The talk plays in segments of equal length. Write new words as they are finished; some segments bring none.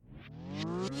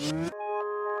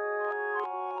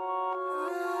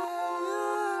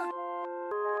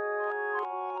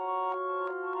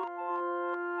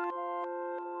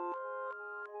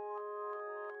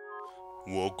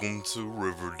Welcome to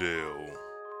Riverdale.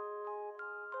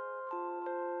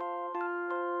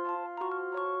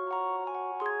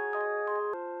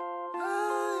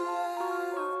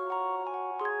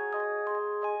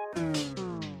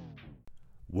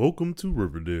 Welcome to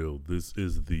Riverdale. This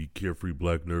is the Carefree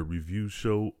Black Nerd review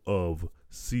show of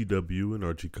CW and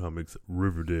Archie Comics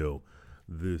Riverdale.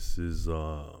 This is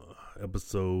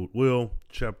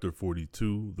chapter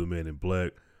 42, The Man in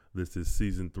Black. This is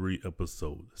season 3,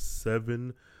 episode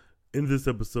 7. In this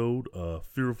episode,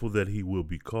 fearful that he will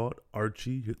be caught,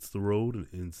 Archie hits the road and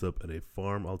ends up at a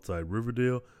farm outside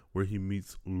Riverdale where he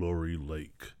meets Lori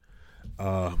Lake.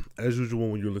 As usual,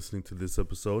 when you're listening to this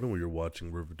episode and when you're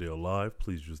watching Riverdale Live,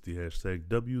 please use the hashtag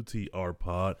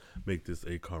WTRPod. Make this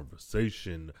a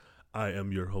conversation. I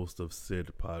am your host of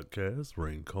said podcast,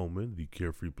 Rain Coleman, the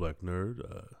Carefree Black Nerd.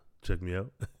 Check me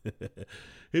out.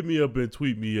 Hit me up and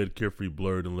tweet me at Carefree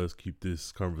Blurred and let's keep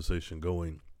this conversation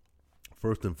going.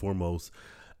 First and foremost,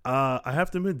 I have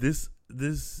to admit,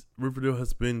 this Riverdale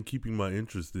has been keeping my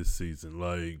interest this season.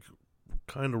 Like,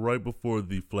 kind of right before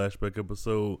the flashback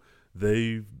episode,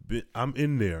 I'm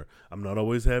in there. I'm not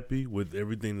always happy with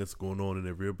everything that's going on in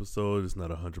every episode. It's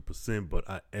not 100%, but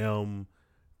I am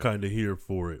kind of here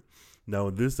for it. Now,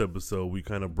 in this episode, we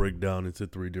kind of break down into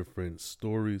 3 different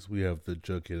stories. We have the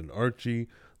Jughead and Archie,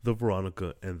 the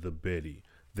Veronica, and the Betty.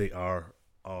 They are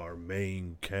our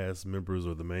main cast members,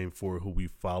 or the main 4 who we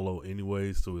follow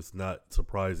anyway, so it's not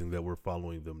surprising that we're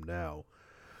following them now.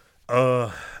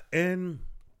 And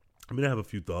I have a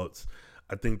few thoughts.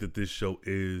 I think that this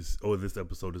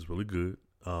episode is really good.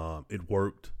 It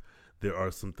worked. There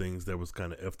are some things that was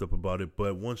kind of effed up about it,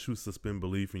 but once you suspend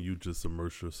belief and you just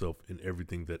immerse yourself in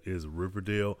everything that is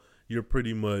Riverdale, you're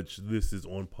pretty much, this is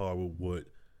on par with what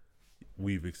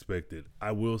we've expected.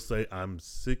 I will say I'm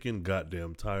sick and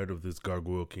goddamn tired of this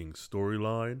Gargoyle King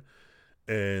storyline,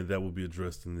 and that will be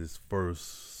addressed in this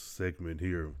first segment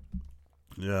here.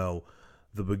 Now,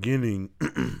 the beginning,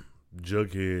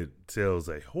 Jughead tells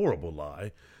a horrible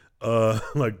lie.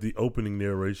 Like the opening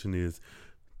narration is,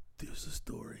 there's a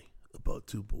story about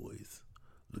 2 boys.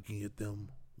 Looking at them,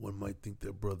 one might think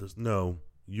they're brothers. No,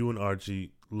 you and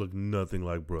Archie look nothing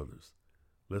like brothers.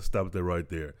 Let's stop that right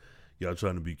there. Y'all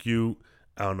trying to be cute.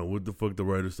 I don't know what the fuck the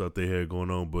writers thought they had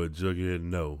going on, but Jughead,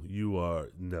 no. You are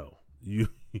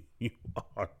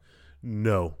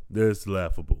no. That's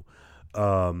laughable.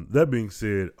 That being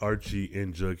said, Archie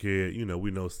and Jughead,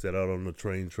 we know, set out on the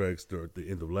train tracks at the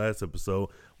end of last episode.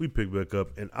 We pick back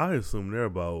up, and I assume they're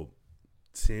about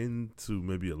 10 to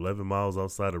maybe 11 miles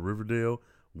outside of Riverdale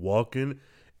walking,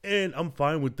 and I'm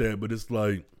fine with that, but it's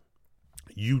like,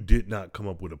 you did not come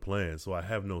up with a plan, so I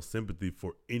have no sympathy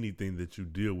for anything that you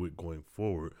deal with going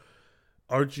forward.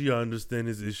 Archie, I understand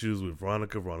his issues with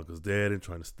Veronica's dad, and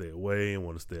trying to stay away and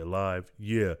want to stay alive.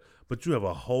 Yeah, but you have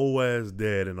a whole-ass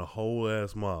dad and a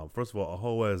whole-ass mom. First of all, a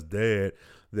whole-ass dad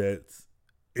that's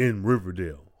in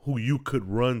Riverdale, who you could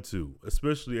run to,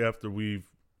 especially after we've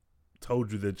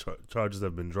told you that charges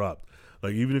have been dropped.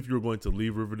 Like, even if you were going to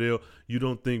leave Riverdale, you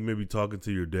don't think maybe talking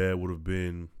to your dad would have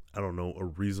been, I don't know, a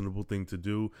reasonable thing to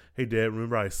do? Hey, Dad,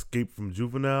 remember I escaped from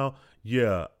juvenile?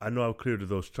 Yeah, I know I've cleared of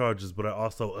those charges, but I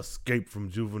also escaped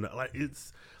from juvenile. Like,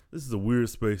 this is a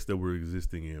weird space that we're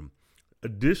existing in.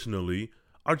 Additionally,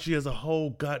 Archie has a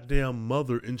whole goddamn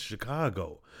mother in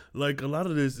Chicago. Like, a lot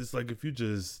of this, it's like, if you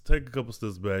just take a couple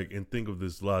steps back and think of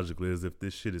this logically as if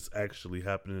this shit is actually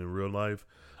happening in real life,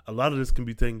 a lot of this can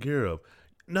be taken care of.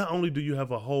 Not only do you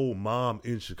have a whole mom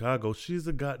in Chicago, she's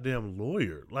a goddamn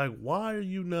lawyer. Like, why are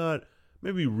you not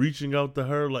maybe reaching out to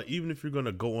her? Like, even if you're going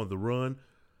to go on the run,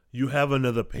 you have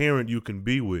another parent you can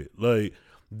be with. Like,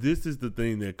 this is the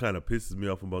thing that kind of pisses me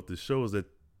off about this show, is that,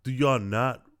 do y'all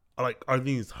not, like, are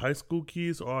these high school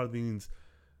kids or are these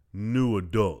new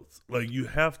adults? Like, you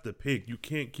have to pick. You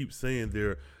can't keep saying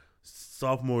they're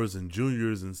sophomores and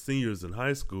juniors and seniors in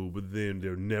high school, but then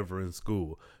they're never in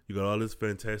school. You got all this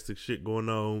fantastic shit going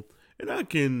on, and I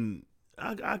can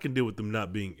deal with them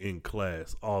not being in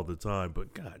class all the time,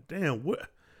 but goddamn, what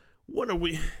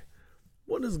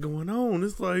is going on?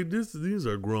 It's like, these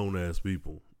are grown ass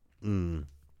people.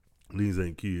 These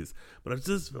ain't kids. But I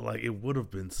just feel like it would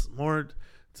have been smart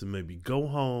to maybe go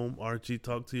home, Archie,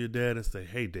 talk to your dad and say,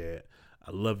 hey, Dad, I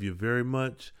love you very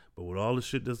much, but with all the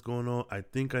shit that's going on, I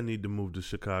think I need to move to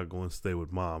Chicago and stay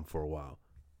with Mom for a while.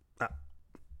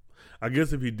 I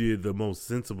guess if he did the most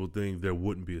sensible thing, there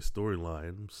wouldn't be a storyline.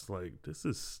 I'm just like, this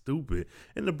is stupid.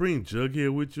 And to bring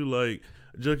Jughead with you, like,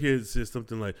 Jughead says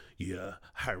something like, yeah,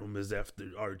 Hiram is after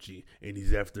Archie, and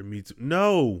he's after me too.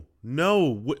 No.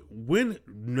 Now,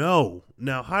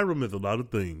 Hiram is a lot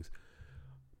of things.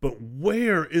 But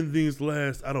where in these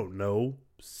last, I don't know,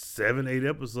 7, 8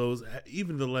 episodes,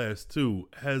 even the last 2,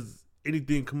 has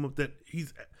anything come up that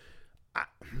he's...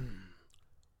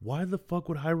 why the fuck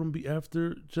would Hiram be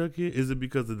after Jughead? Is it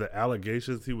because of the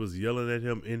allegations he was yelling at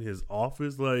him in his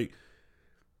office? Like,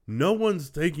 no one's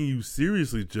taking you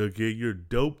seriously, Jughead. You're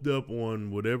doped up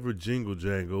on whatever jingle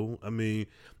jangle. I mean,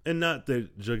 and not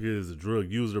that Jughead is a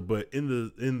drug user, but in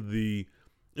the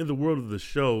world of the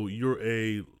show, you're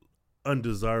a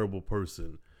undesirable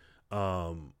person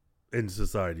in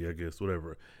society, I guess,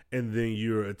 whatever. And then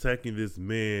you're attacking this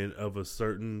man of a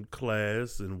certain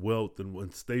class and wealth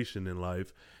and station in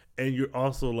life, and you're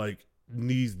also like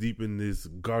knees deep in this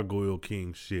Gargoyle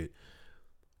King shit.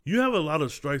 You have a lot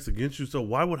of strikes against you, so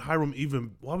why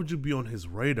would you be on his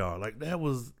radar? Like, that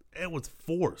was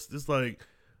forced. It's like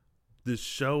this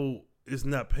show is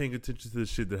not paying attention to the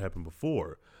shit that happened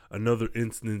before. Another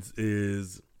instance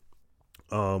is,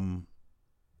 I'll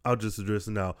just address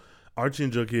it now. Archie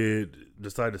and Jughead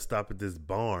decide to stop at this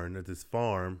barn, at this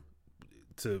farm,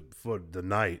 for the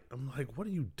night. I'm like, what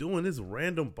are you doing? This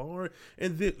random barn?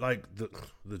 And then, like,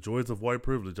 the joys of white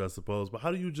privilege, I suppose. But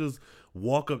how do you just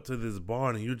walk up to this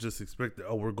barn and you just expect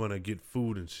that, we're going to get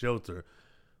food and shelter?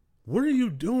 What are you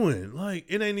doing? Like,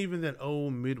 it ain't even that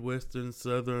old Midwestern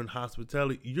Southern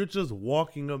hospitality. You're just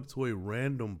walking up to a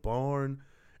random barn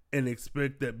and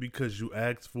expect that because you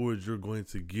asked for it, you're going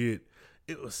to get.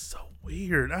 It was so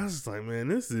weird. I was just like, man,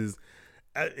 this is,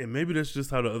 and maybe that's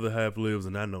just how the other half lives,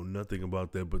 and I know nothing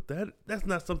about that, but that's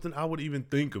not something I would even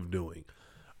think of doing.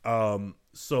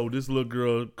 So this little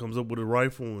girl comes up with a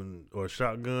rifle or a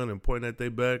shotgun and pointing at their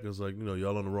back, and it's like,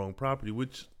 y'all on the wrong property,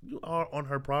 which you are on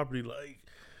her property, like.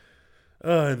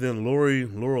 And then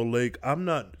Laurel Lake, I'm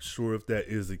not sure if that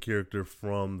is a character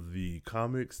from the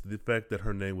comics. The fact that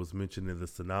her name was mentioned in the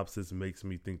synopsis makes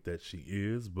me think that she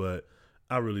is, but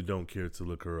I really don't care to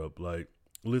look her up. Like,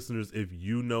 listeners, if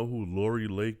you know who Lori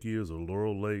Lake is or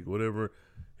Laurel Lake, whatever,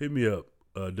 hit me up.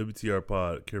 WTR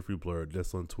Pod, Carefree Blurred,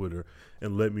 that's on Twitter,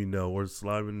 and let me know, or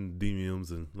slide in DMs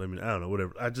and let me know. I don't know,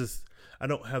 whatever. I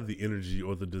don't have the energy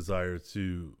or the desire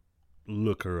to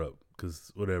look her up,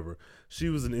 because whatever. She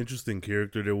was an interesting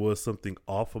character. There was something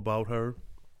off about her,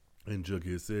 and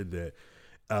Jughead said that.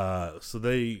 So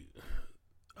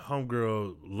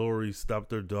homegirl Lori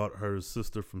stopped her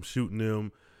sister from shooting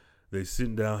them. They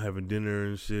sitting down having dinner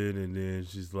and shit, and then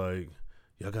she's like,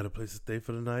 y'all got a place to stay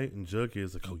for the night? And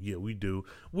Jughead's like, oh yeah, we do.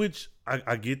 Which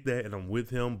I get that, and I'm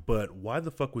with him, but why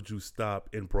the fuck would you stop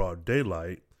in broad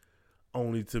daylight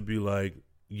only to be like,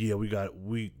 yeah, we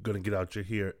gonna get out your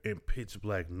here in pitch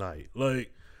black night?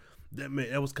 Like,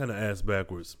 that was kind of ass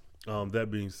backwards.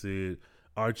 That being said,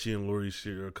 Archie and Lori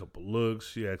share a couple looks.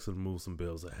 She asked him to move some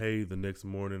bales of hay. The next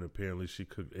morning, apparently she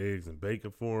cooked eggs and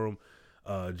bacon for him.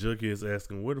 Jughead's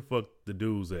asking, where the fuck the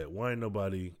dudes at? Why ain't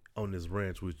nobody on this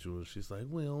ranch with you? And she's like,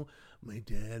 well, my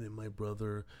dad and my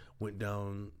brother went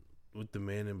down with the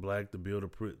man in black to build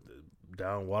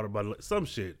down water by the lake. Some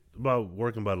shit about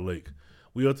working by the lake.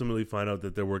 We ultimately find out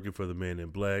that they're working for the man in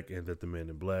black, and that the man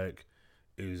in black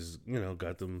is,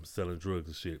 got them selling drugs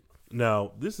and shit.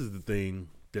 Now, this is the thing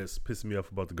that's pissing me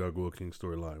off about the Gargoyle King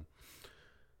storyline.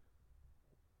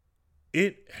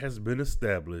 It has been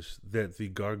established that the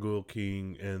Gargoyle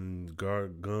King and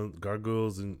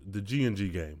Gargoyles and the G&G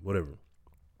game, whatever,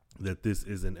 that this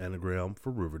is an anagram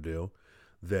for Riverdale,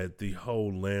 that the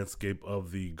whole landscape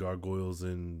of the Gargoyles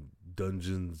and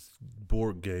Dungeons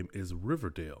board game is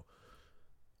Riverdale.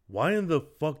 Why in the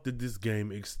fuck did this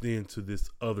game extend to this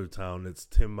other town that's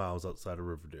 10 miles outside of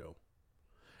Riverdale?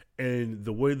 And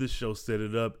the way the show set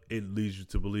it up, it leads you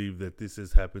to believe that this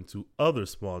has happened to other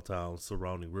small towns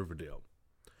surrounding Riverdale.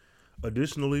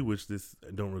 Additionally, which this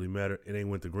don't really matter, it ain't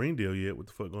went to Greendale yet. What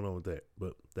the fuck going on with that?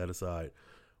 But that aside,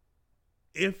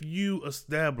 if you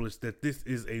establish that this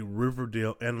is a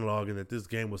Riverdale analog and that this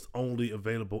game was only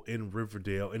available in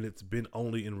Riverdale, and it's been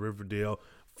only in Riverdale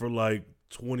for like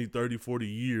 20, 30, 40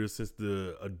 years since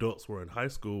the adults were in high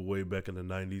school way back in the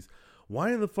 90s,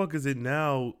 why in the fuck is it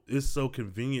now is so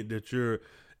convenient that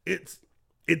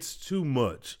it's too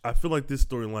much? I feel like this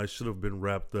storyline should have been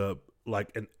wrapped up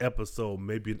like an episode,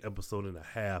 maybe an episode and a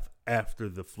half after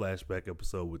the flashback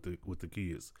episode with the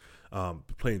kids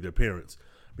playing their parents,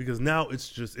 because now it's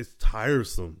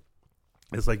tiresome.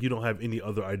 It's like you don't have any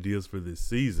other ideas for this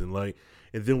season. Like,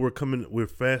 and then we're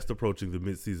fast approaching the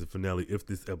mid-season finale if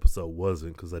this episode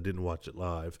wasn't, because I didn't watch it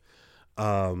live.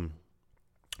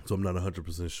 So I'm not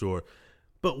 100% sure.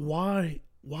 But why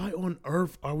on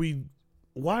earth are we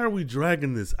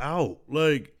dragging this out?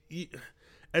 Like,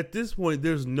 at this point,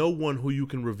 there's no one who you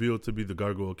can reveal to be the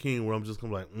Gargoyle King where I'm just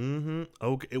going to be like,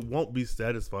 okay. It won't be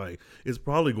satisfying. It's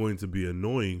probably going to be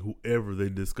annoying, whoever they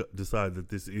decide that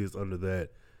this is under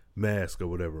that mask or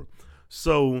whatever.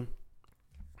 So,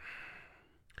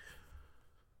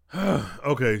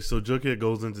 okay, so Jughead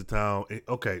goes into town.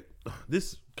 Okay,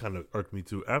 this kind of irked me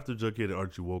too. After Jughead and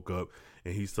Archie woke up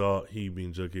and he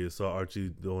being Jughead, saw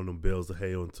Archie throwing them bales of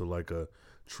hay onto like a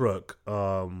truck.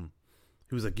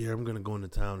 He was like, yeah, I'm going to go into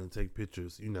town and take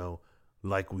pictures,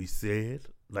 like we said,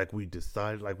 like we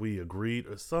decided, like we agreed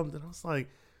or something. I was like,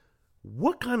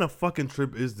 what kind of fucking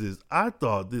trip is this? I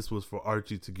thought this was for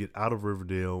Archie to get out of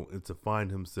Riverdale and to find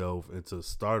himself and to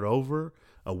start over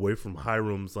away from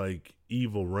Hiram's like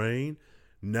evil reign.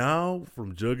 Now,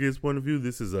 from Jughead's point of view,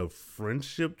 this is a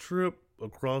friendship trip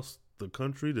across the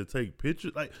country to take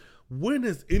pictures. Like, when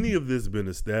has any of this been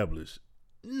established?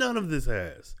 None of this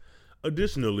has.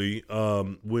 Additionally,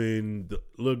 when the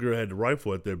little girl had the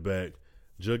rifle at their back,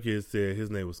 Jughead said his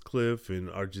name was Cliff and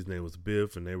Archie's name was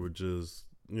Biff, and they were just,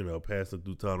 passing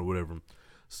through town or whatever.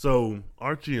 So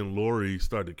Archie and Lori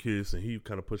start to kiss, and he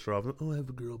kind of pushed her off. Oh, I have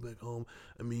a girl back home.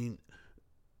 I mean,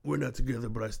 we're not together,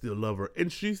 but I still love her.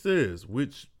 And she says,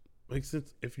 which makes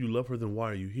sense, if you love her, then why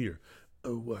are you here?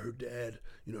 Oh, well, her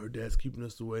dad's keeping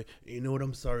us away. And you know what?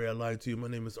 I'm sorry I lied to you. My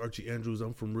name is Archie Andrews.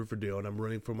 I'm from Riverdale, and I'm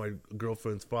running for my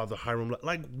girlfriend's father, Hiram.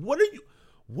 Like, what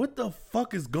the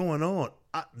fuck is going on?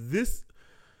 This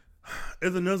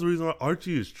is another reason why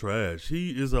Archie is trash.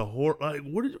 He is a whore. Like,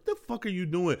 what the fuck are you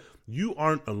doing? You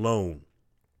aren't alone.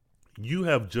 You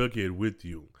have Jughead with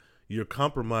you. You're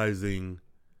compromising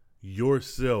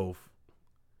yourself,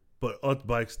 but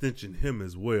by extension, him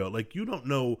as well. Like, you don't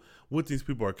know what these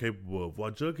people are capable of.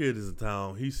 While Jughead is in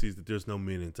town, he sees that there's no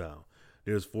men in town.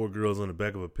 There's 4 girls on the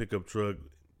back of a pickup truck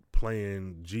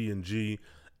playing G&G,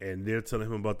 and they're telling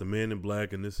him about the man in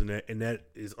black and this and that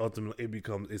is ultimately,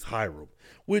 it's Hiram.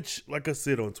 Which, like I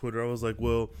said on Twitter, I was like,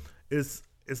 well, it's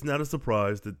not a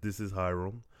surprise that this is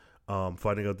Hiram,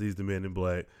 finding out that he's the man in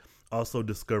black. Also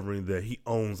discovering that he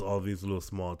owns all these little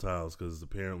small towns, because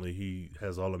apparently he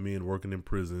has all the men working in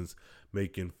prisons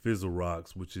making fizzle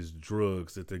rocks, which is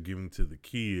drugs that they're giving to the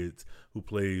kids who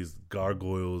plays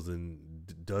gargoyles and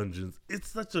dungeons. It's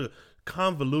such a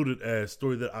convoluted ass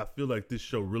story that I feel like this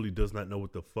show really does not know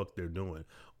what the fuck they're doing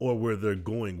or where they're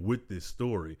going with this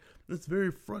story. It's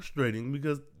very frustrating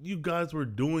because you guys were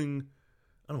doing,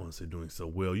 I don't want to say doing so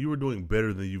well, you were doing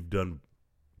better than you've done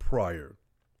prior.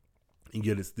 And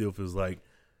yet it still feels like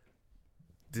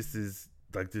this is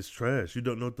like this trash. You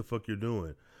don't know what the fuck you're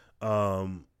doing.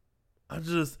 And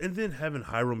then having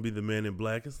Hiram be the man in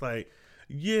black, it's like,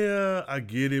 yeah, I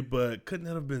get it, but couldn't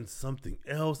that have been something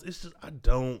else? It's just,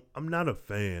 I'm not a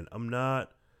fan. I'm not,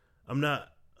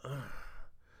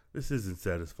 this isn't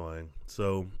satisfying.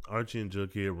 So Archie and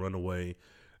Jughead run away,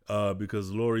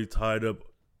 because Lori tied up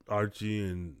Archie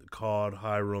and called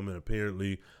Hiram, and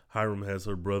apparently Hiram has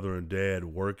her brother and dad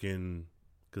working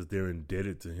because they're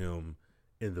indebted to him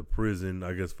in the prison,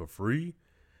 I guess, for free.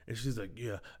 And she's like,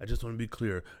 yeah, I just want to be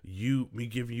clear. Me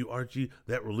giving you Archie,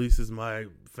 that releases my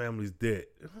family's debt.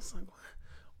 And I was like,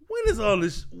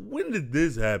 when did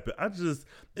this happen? And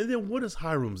then what is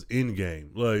Hiram's end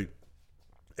game? Like,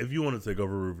 if you want to take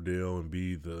over Riverdale and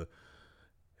be the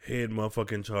head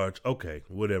motherfucker in charge, okay,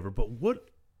 whatever. But what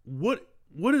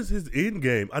is his end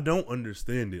game? I don't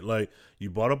understand it. Like, you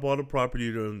bought up all the property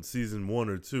in season 1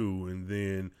 or 2, and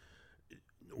then,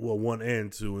 1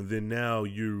 and 2, and then now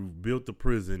you built the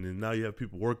prison, and now you have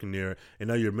people working there, and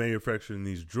now you're manufacturing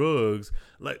these drugs.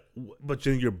 Like, but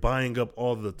then you're buying up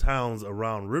all the towns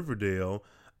around Riverdale.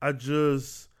 I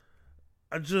don't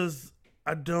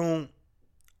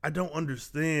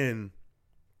understand.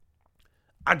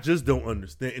 I just don't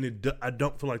understand, and I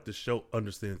don't feel like the show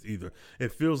understands either.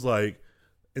 It feels like,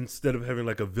 instead of having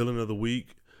like a villain of the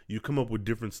week, you come up with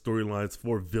different storylines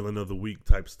for villain of the week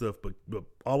type stuff, but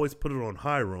always put it on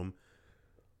Hiram,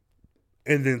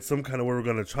 and then some kind of way we're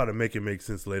going to try to make it make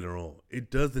sense later on.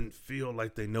 It doesn't feel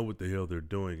like they know what the hell they're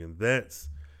doing, and that's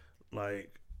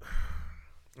like,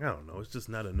 I don't know, it's just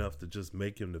not enough to just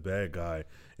make him the bad guy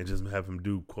and just have him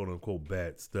do quote unquote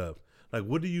bad stuff. Like,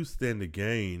 what do you stand to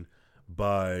gain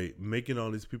by making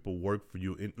all these people work for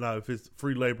you? And now, if it's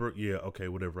free labor, yeah, okay,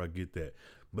 whatever, I get that.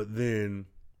 But then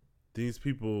these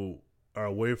people are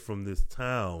away from this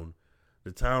town,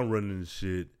 the town running the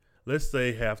shit. Let's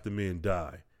say half the men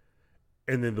die,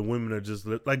 and then the women are just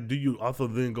like, do you also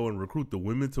then go and recruit the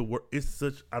women to work? It's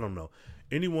such, I don't know.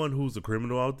 Anyone who's a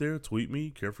criminal out there, tweet me,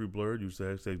 Carefree Blurred, use the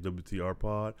hashtag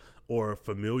WTRPod, or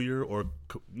familiar or,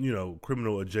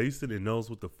 criminal adjacent and knows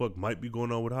what the fuck might be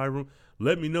going on with Hiram.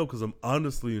 Let me know, because I'm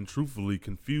honestly and truthfully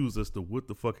confused as to what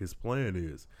the fuck his plan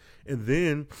is. And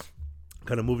then,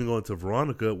 kind of moving on to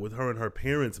Veronica, with her and her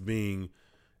parents being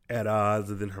at odds,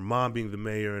 and then her mom being the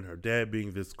mayor and her dad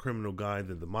being this criminal guy, and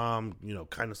then the mom,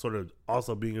 kind of sort of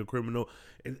also being a criminal.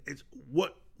 And it's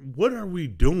what are we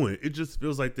doing? It just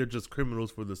feels like they're just criminals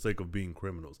for the sake of being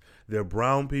criminals. They're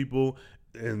brown people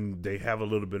and they have a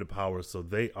little bit of power, so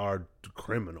they are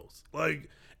criminals.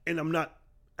 And I'm not,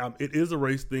 it is a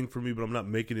race thing for me, but I'm not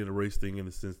making it a race thing in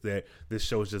the sense that this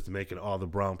show is just making all the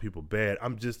brown people bad.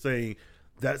 I'm just saying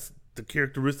that's the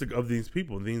characteristic of these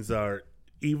people. These are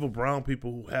evil brown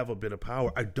people who have a bit of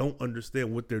power. I don't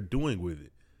understand what they're doing with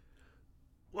it.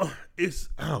 Well,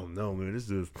 I don't know, man. It's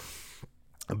just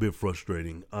a bit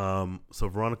frustrating. So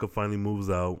Veronica finally moves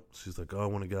out. She's like, oh, I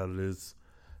want to get out of this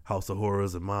house of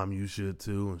horrors, and Mom, you should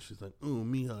too. And she's like, oh,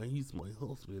 Mija, he's my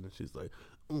husband. And she's like,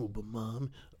 oh, but Mom,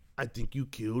 I think you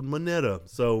killed Mineta.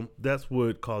 So that's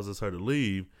what causes her to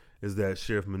leave, is that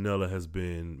Sheriff Minella has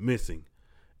been missing.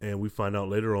 And we find out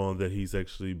later on that his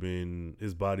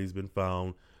body's been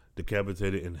found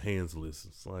decapitated and handless.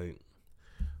 It's like,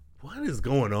 what is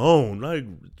going on? Like,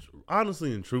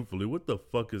 honestly and truthfully, what the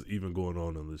fuck is even going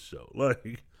on this show?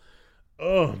 Like,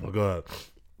 oh my God.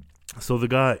 So the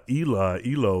guy,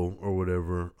 Elo or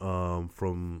whatever,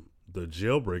 from the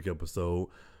Jailbreak episode,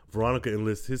 Veronica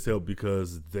enlists his help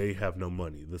because they have no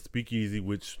money. The speakeasy,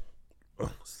 which,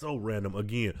 so random.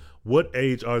 Again, what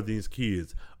age are these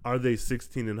kids? Are they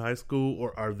 16 in high school,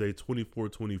 or are they 24,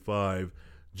 25,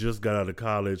 just got out of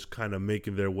college, kind of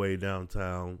making their way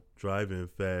downtown, driving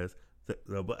fast?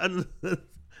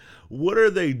 What are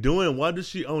they doing? Why does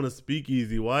she own a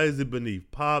speakeasy? Why is it beneath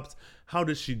Pops? How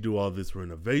does she do all this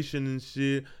renovation and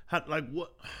shit?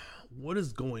 What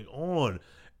is going on?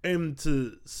 And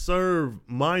to serve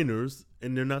minors,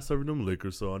 and they're not serving them liquor,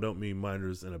 so I don't mean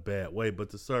minors in a bad way, but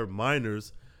to serve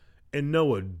minors and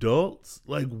no adults,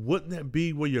 like, wouldn't that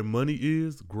be where your money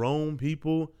is? Grown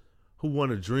people who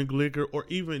want to drink liquor, or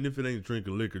even if it ain't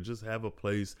drinking liquor, just have a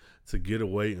place to get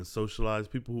away and socialize.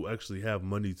 People who actually have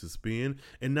money to spend,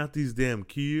 and not these damn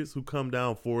kids who come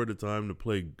down 4 at a time to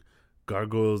play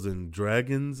gargoyles and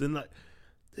dragons. And like,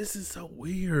 this is so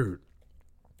weird.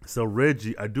 So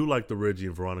Reggie, I do like the Reggie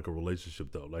and Veronica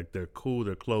relationship though. Like, they're cool,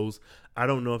 they're close. I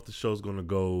don't know if the show's gonna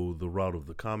go the route of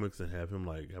the comics and have him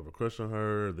like have a crush on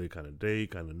her. They kind of date,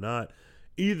 kind of not.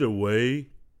 Either way,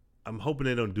 I'm hoping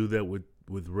they don't do that with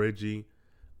Reggie.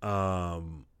 I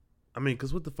mean,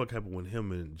 because what the fuck happened with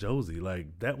him and Josie?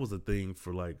 Like, that was a thing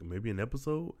for like maybe an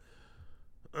episode.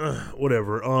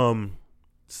 Whatever.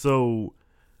 So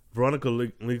Veronica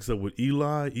links up with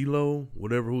Elo,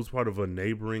 whatever, who's part of a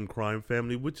neighboring crime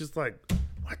family, which is like,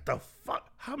 what the fuck?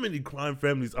 How many crime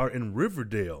families are in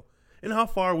Riverdale? And how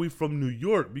far are we from New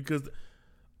York? Because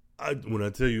when I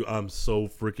tell you, I'm so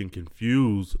freaking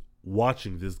confused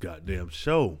watching this goddamn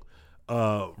show.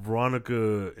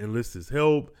 Veronica enlists his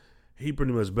help. He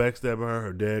pretty much backstabbing her.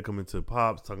 Her dad coming to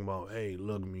Pops talking about, hey,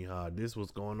 look, Mija, this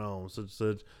what's going on, such and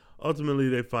such. Ultimately,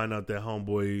 they find out that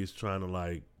homeboy is trying to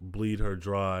like bleed her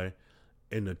dry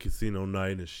in the casino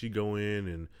night, and she go in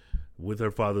and with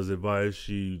her father's advice,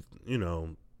 she,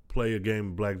 play a game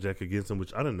of blackjack against him,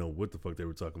 which I didn't know what the fuck they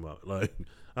were talking about. Like,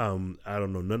 I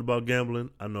don't know nothing about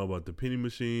gambling. I know about the penny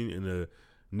machine and the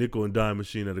nickel and dime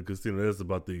machine at a casino. That's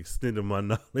about the extent of my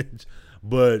knowledge.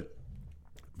 But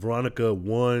Veronica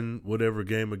won whatever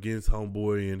game against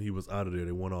homeboy, and he was out of there.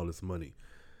 They won all this money.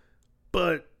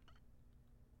 But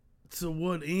to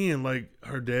what end? Like,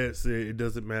 her dad said, it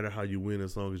doesn't matter how you win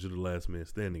as long as you're the last man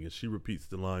standing. And she repeats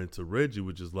the line to Reggie,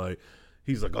 which is like,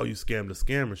 he's like, oh, you scammed a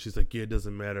scammer. She's like, yeah, it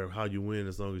doesn't matter how you win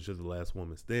as long as you're the last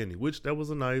woman standing. Which, that was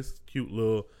a nice, cute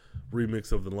little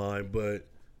remix of the line. But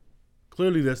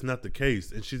clearly that's not the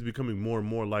case. And she's becoming more and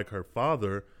more like her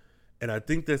father. And I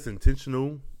think that's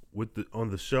intentional on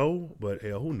the show. But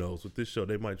hell, who knows? With this show,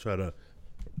 they might try to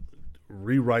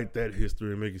rewrite that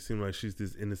history and make it seem like she's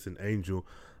this innocent angel.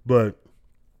 But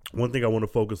one thing I want to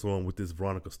focus on with this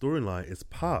Veronica storyline is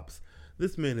Pops.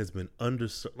 This man has been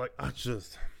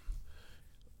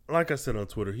like I said on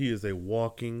Twitter, he is a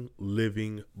walking,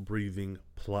 living, breathing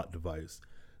plot device.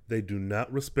 They do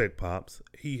not respect Pops.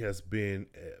 He has been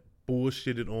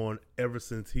bullshitted on ever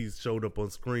since he's showed up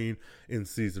on screen in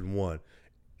season 1.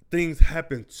 Things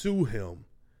happen to him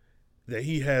that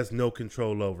he has no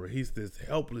control over. He's this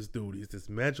helpless dude. He's this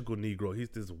magical Negro. He's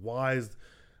this wise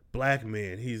black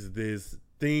man. He's this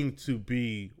thing to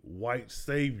be white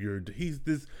savior.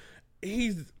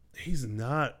 He's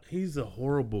a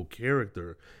horrible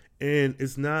character. And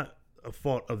it's not a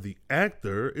fault of the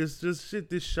actor. It's just shit.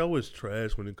 This show is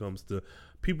trash when it comes to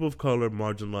people of color,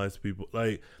 marginalized people.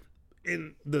 Like,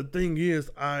 and the thing is,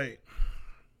 I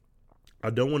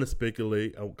don't want to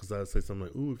speculate because I say something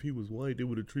like, "Ooh, if he was white, they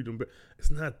would have treated him better."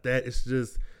 It's not that. It's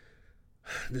just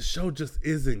the show just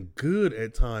isn't good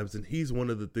at times, and he's one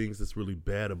of the things that's really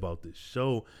bad about this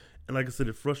show. And like I said,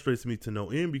 it frustrates me to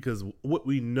no end because what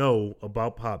we know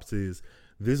about Pops is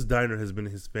this diner has been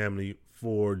in his family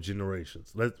for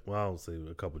generations. I don't say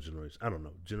a couple generations. I don't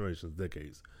know, generations,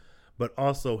 decades. But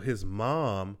also his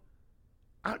mom,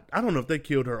 I don't know if they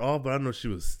killed her off, but I know she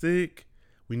was sick.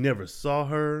 We never saw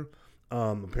her.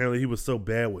 Apparently he was so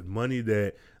bad with money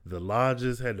that the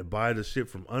lodges had to buy the shit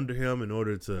from under him in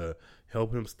order to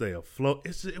help him stay afloat.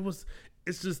 It's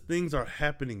just things are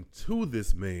happening to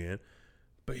this man,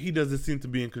 but he doesn't seem to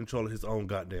be in control of his own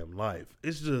goddamn life.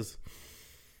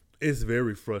 It's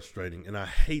very frustrating, and I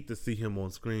hate to see him on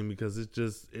screen because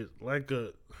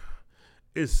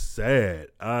it's sad.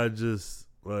 I just,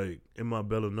 like, in my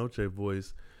Bella Noche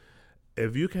voice,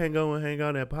 if you can't go and hang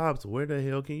out at Pops, where the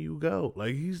hell can you go?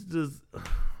 Like, he's just,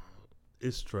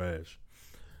 it's trash.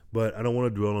 But I don't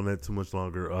want to dwell on that too much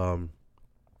longer.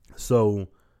 So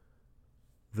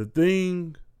the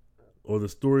thing or the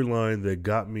storyline that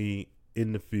got me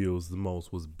in the feels the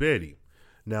most was Betty.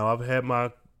 Now, I've had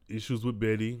my issues with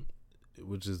Betty,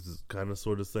 which is kind of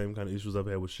sort of the same kind of issues I've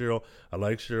had with Cheryl. I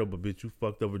like Cheryl, but bitch, you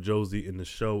fucked over Josie, and the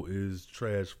show is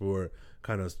trash for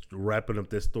kind of wrapping up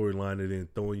that storyline and then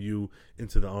throwing you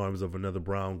into the arms of another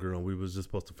brown girl. And we was just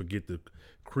supposed to forget the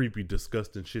creepy,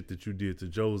 disgusting shit that you did to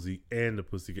Josie and the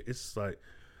Pussycat. It's just like,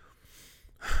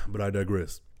 but I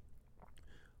digress.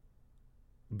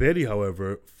 Betty,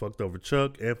 however, fucked over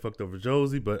Chuck and fucked over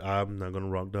Josie, but I'm not going to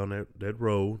rock down that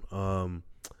road.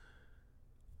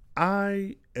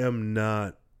 I am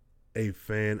not a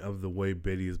fan of the way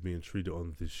Betty is being treated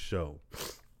on this show.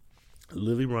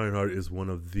 Lily Reinhart is one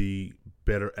of the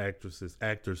better actors,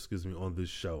 on this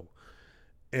show.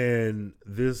 And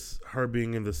her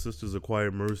being in the Sisters of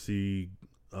Quiet Mercy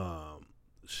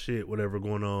shit, whatever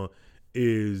going on,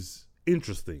 is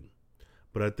interesting.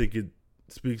 But I think it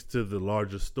speaks to the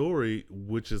larger story,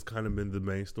 which has kind of been the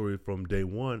main story from day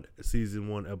one, season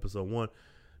 1, episode 1,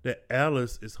 that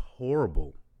Alice is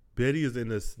horrible. Betty is in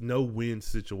a no-win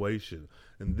situation.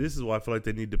 And this is why I feel like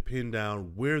they need to pin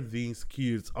down where these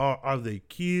kids are. Are they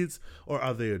kids or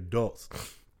are they adults?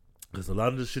 Because a lot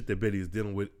of the shit that Betty is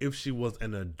dealing with, if she was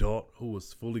an adult who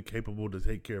was fully capable to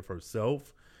take care of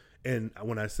herself, and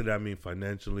when I say that, I mean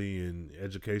financially and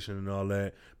education and all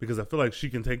that, because I feel like she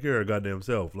can take care of her goddamn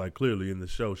self. Like, clearly in the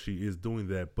show, she is doing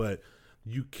that. But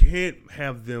you can't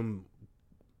have them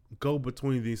go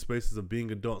between these spaces of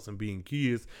being adults and being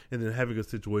kids and then having a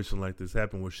situation like this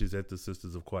happen where she's at the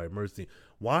Sisters of Quiet Mercy.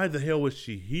 Why the hell was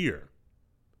she here?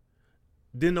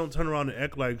 Then don't turn around and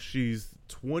act like she's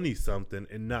 20-something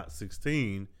and not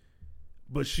 16,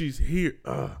 but she's here.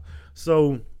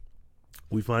 So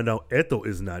we find out Ethel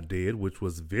is not dead, which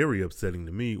was very upsetting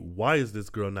to me. Why is this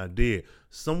girl not dead?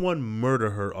 Someone murdered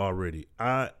her already.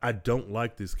 I don't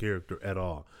like this character at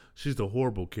all. She's a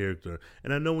horrible character.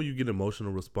 And I know when you get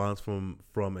emotional response from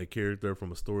a character,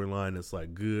 from a storyline, it's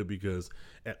like good because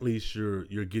at least you're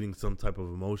getting some type of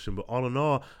emotion. But all in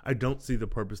all, I don't see the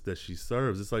purpose that she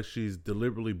serves. It's like she's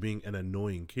deliberately being an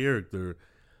annoying character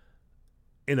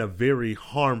in a very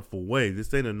harmful way.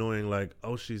 This ain't annoying like,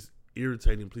 oh, she's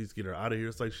irritating, please get her out of here.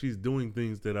 It's like she's doing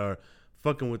things that are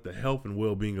fucking with the health and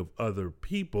well-being of other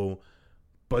people,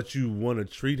 but you want to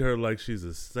treat her like she's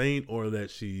a saint or that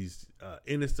she's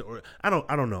innocent, or I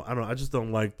don't know. I just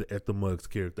don't like the Ethel Muggs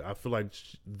character. I feel like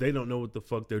they don't know what the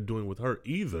fuck they're doing with her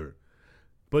either.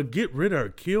 But get rid of her,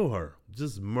 kill her,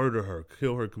 just murder her,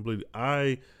 kill her completely.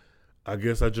 I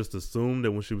guess I just assumed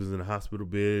that when she was in the hospital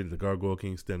bed, the Gargoyle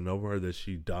King standing over her, that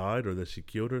she died or that she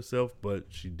killed herself, but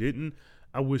she didn't.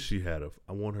 I wish she had have.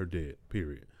 I want her dead,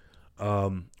 period.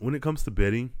 When it comes to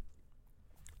Betty,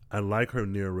 I like her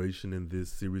narration in this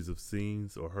series of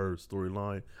scenes, or her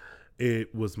storyline.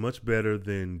 It was much better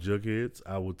than Jughead's.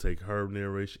 I would take her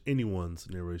narration, anyone's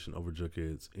narration, over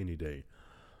Jughead's any day.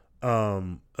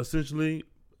 Essentially,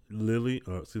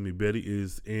 Betty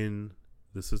is in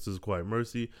the Sisters of Quiet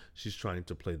Mercy. She's trying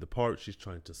to play the part. She's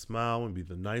trying to smile and be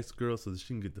the nice girl so that she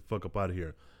can get the fuck up out of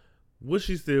here. What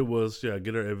she said was,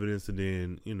 get her evidence and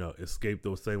then, escape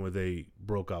the same way they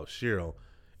broke out Cheryl.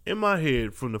 In my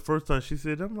head, from the first time she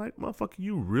said, I'm like, motherfucker,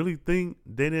 you really think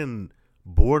they didn't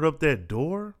board up that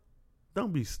door?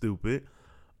 Don't be stupid.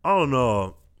 All in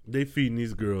all, they feeding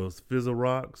these girls Fizzle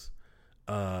Rocks.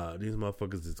 These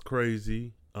motherfuckers is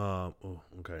crazy.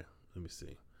 Okay, let me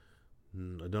see.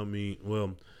 I don't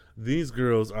mean, these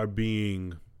girls are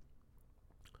being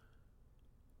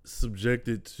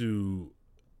subjected to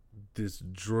this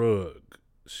drug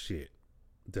shit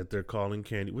that they're calling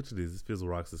candy, which it is. Fizzle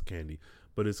Rocks is candy,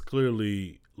 but it's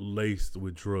clearly laced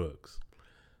with drugs.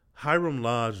 Hiram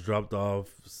Lodge dropped off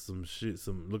some shit,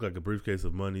 looked like a briefcase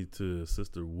of money to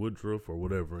Sister Woodruff or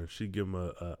whatever, and she give him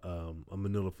a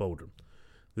manila folder.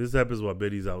 This happens while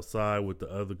Betty's outside with the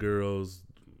other girls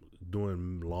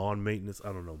doing lawn maintenance.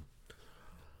 I don't know.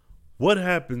 What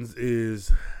happens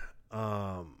is,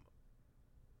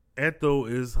 Ethel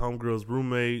is homegirl's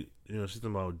roommate. You know, she's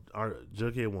talking about,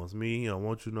 Jughead wants me. He don't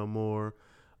want you no more.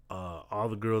 All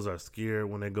the girls are scared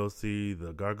when they go see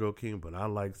the Gargoyle King, but I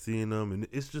like seeing them. And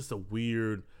it's just a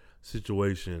weird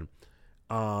situation.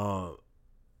 And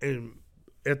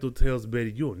Ethel tells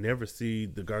Betty, you'll never see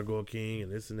the Gargoyle King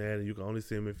and this and that. And you can only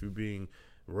see him if you're being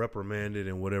reprimanded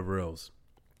and whatever else.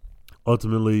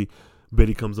 Ultimately,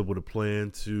 Betty comes up with a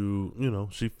plan to, you know,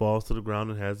 she falls to the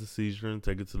ground and has a seizure and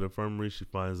take it to the infirmary. She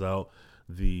finds out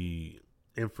the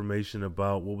information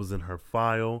about what was in her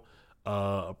file.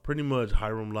 Pretty much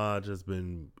Hiram Lodge has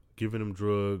been giving them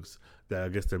drugs that I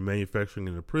guess they're manufacturing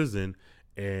in the prison,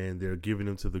 and they're giving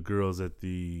them to the girls at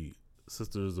the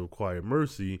Sisters of Quiet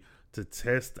Mercy to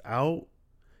test out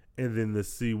and then to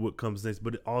see what comes next.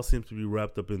 But it all seems to be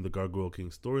wrapped up in the Gargoyle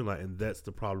King storyline, and that's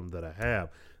the problem that I have.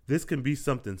 This can be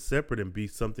something separate and be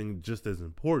something just as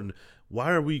important.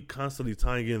 Why are we constantly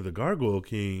tying in the Gargoyle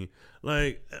King?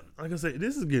 Like I said,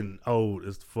 this is getting old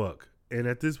as fuck. And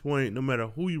at this point, no matter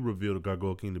who you reveal the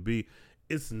Gargoyle King to be,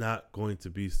 it's not going to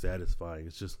be satisfying.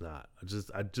 It's just not.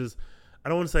 I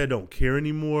don't want to say I don't care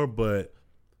anymore, but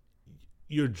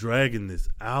you're dragging this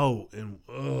out and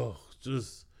I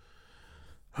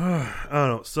don't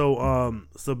know.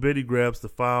 So Betty grabs the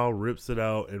file, rips it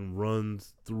out, and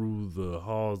runs through the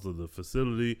halls of the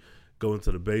facility, go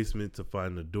into the basement to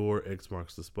find the door. X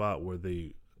marks the spot where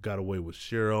they got away with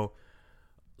Cheryl.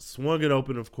 Swung it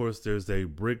open, of course, there's a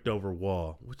bricked over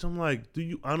wall, which I'm like, do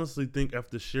you honestly think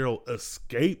after Cheryl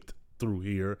escaped through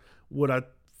here, what I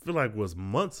feel like was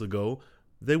months ago,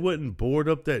 they wouldn't board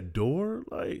up that door?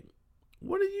 Like,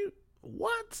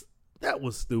 what? That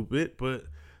was stupid, but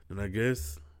then I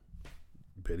guess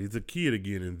Betty's a kid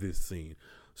again in this scene.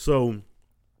 So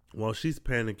while she's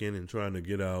panicking and trying to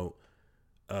get out,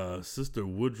 Sister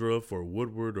Woodruff or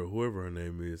Woodward or whoever her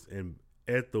name is, and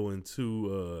Ethel and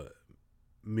two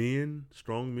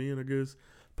strong men, I guess,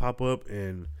 pop up,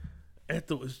 and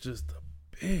Ethel is just a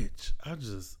bitch.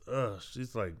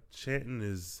 She's like chanting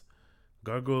his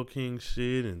Gargoyle King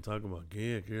shit and talking about,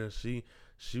 yeah, girl, she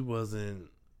wasn't,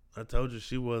 I told you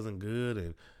she wasn't good,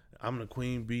 and I'm the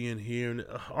queen being here. And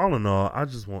all in all, I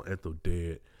just want Ethel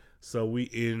dead. So we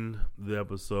end the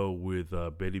episode with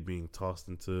Betty being tossed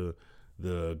into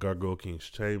the Gargoyle King's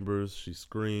chambers. She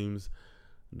screams.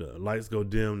 The lights go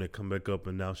dim, they come back up,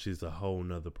 and now she's a whole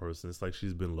nother person. It's like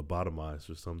she's been lobotomized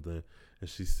or something, and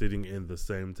she's sitting in the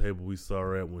same table we saw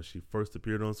her at when she first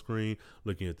appeared on screen,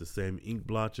 looking at the same ink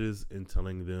blotches and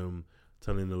telling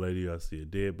the lady, I see a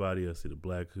dead body, I see the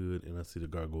Black Hood, and I see the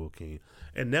Gargoyle King.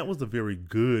 And that was a very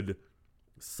good,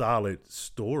 solid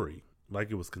story.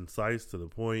 Like, it was concise, to the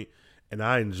point, and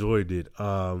I enjoyed it.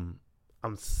 I'm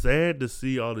sad to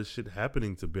see all this shit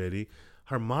happening to Betty.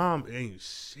 Her mom ain't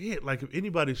shit. Like, if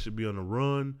anybody should be on the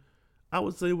run, I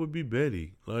would say it would be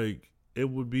Betty. Like, it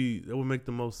would make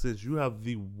the most sense. You have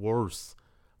the worst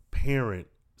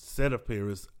set of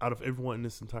parents out of everyone in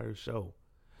this entire show.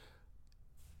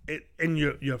 And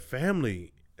your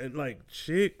family, and like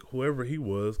Chick, whoever he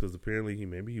was, because apparently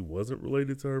he wasn't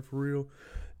related to her for real,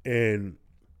 and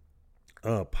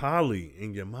Polly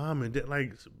and your mom and dad,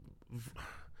 like,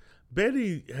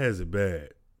 Betty has it bad.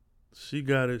 She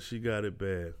got it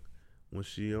bad. When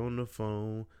she on the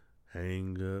phone,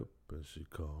 hang up and she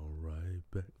call right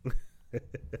back.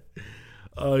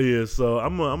 Oh yeah, so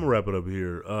I'm gonna wrap it up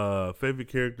here. Favorite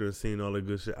character and seeing all that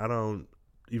good shit. I don't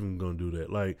even gonna do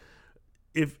that. Like,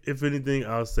 if anything,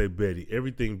 I'll say Betty.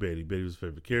 Everything Betty. Betty was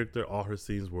favorite character. All her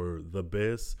scenes were the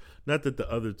best. Not that the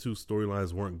other two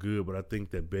storylines weren't good, but I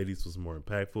think that Betty's was more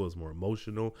impactful, was more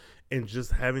emotional, and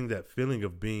just having that feeling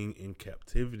of being in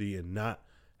captivity and not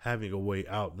having a way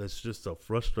out. That's just so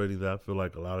frustrating that I feel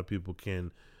like a lot of people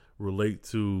can relate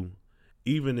to,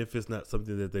 even if it's not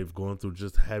something that they've gone through.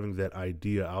 Just having that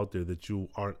idea out there that you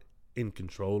aren't in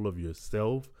control of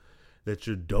yourself, that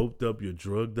you're doped up, you're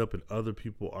drugged up, and other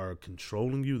people are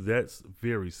controlling you. That's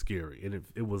very scary. And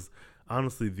it was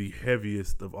honestly the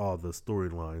heaviest of all the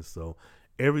storylines. So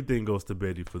everything goes to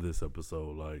Betty for this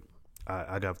episode. Like,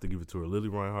 I have to give it to her. Lily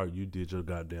Reinhart, you did your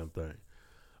goddamn thing.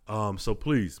 So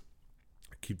please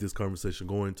keep this conversation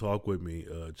going. Talk with me.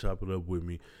 Chop it up with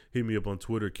me. Hit me up on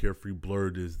Twitter. Carefree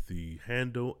Blurred is the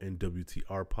handle, and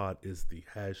WTRPod is the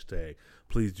hashtag.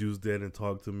 Please use that and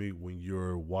talk to me when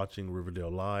you're watching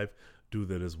Riverdale Live. Do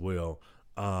that as well.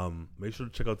 Make sure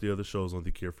to check out the other shows on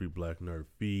the Carefree Black Nerd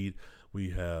feed. We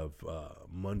have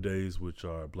Mondays, which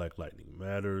are Black Lightning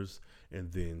Matters,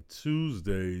 and then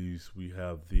Tuesdays we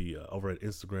have the over at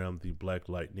Instagram, the Black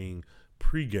Lightning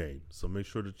pregame. So make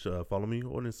sure to follow me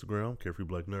on Instagram, Carefree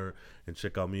Black Nerd, and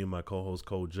check out me and my co-host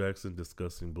Cole Jackson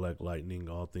discussing Black Lightning,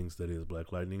 all things that is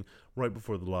Black Lightning, right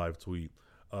before the live tweet.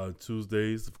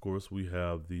 Tuesdays, of course, we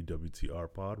have the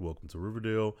WTR pod. Welcome to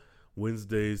Riverdale.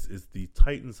 Wednesdays is the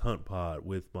Titans Hunt pod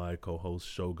with my co-host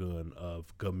Shogun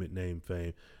of Government Name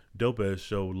fame. Dope ass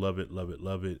show, love it.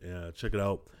 Check it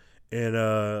out,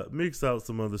 and mix out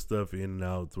some other stuff in and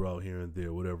out throughout here and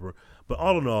there, whatever. But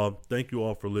all in all, thank you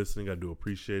all for listening. I do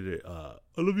appreciate it. I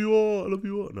love you all.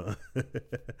 No,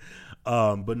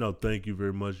 but no, thank you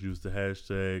very much. Use the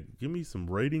hashtag. Give me some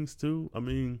ratings too. I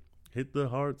mean, hit the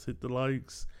hearts, hit the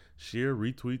likes, share,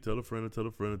 retweet, tell a friend, and tell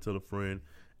a friend, and tell a friend.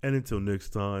 And until next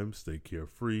time, stay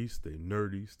carefree, stay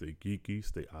nerdy, stay geeky,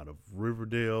 stay out of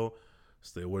Riverdale,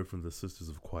 stay away from the Sisters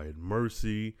of Quiet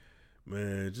Mercy.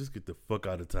 Man, just get the fuck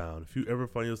out of town. If you ever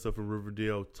find yourself in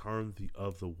Riverdale, turn the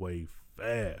other way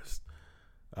fast.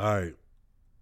 All right.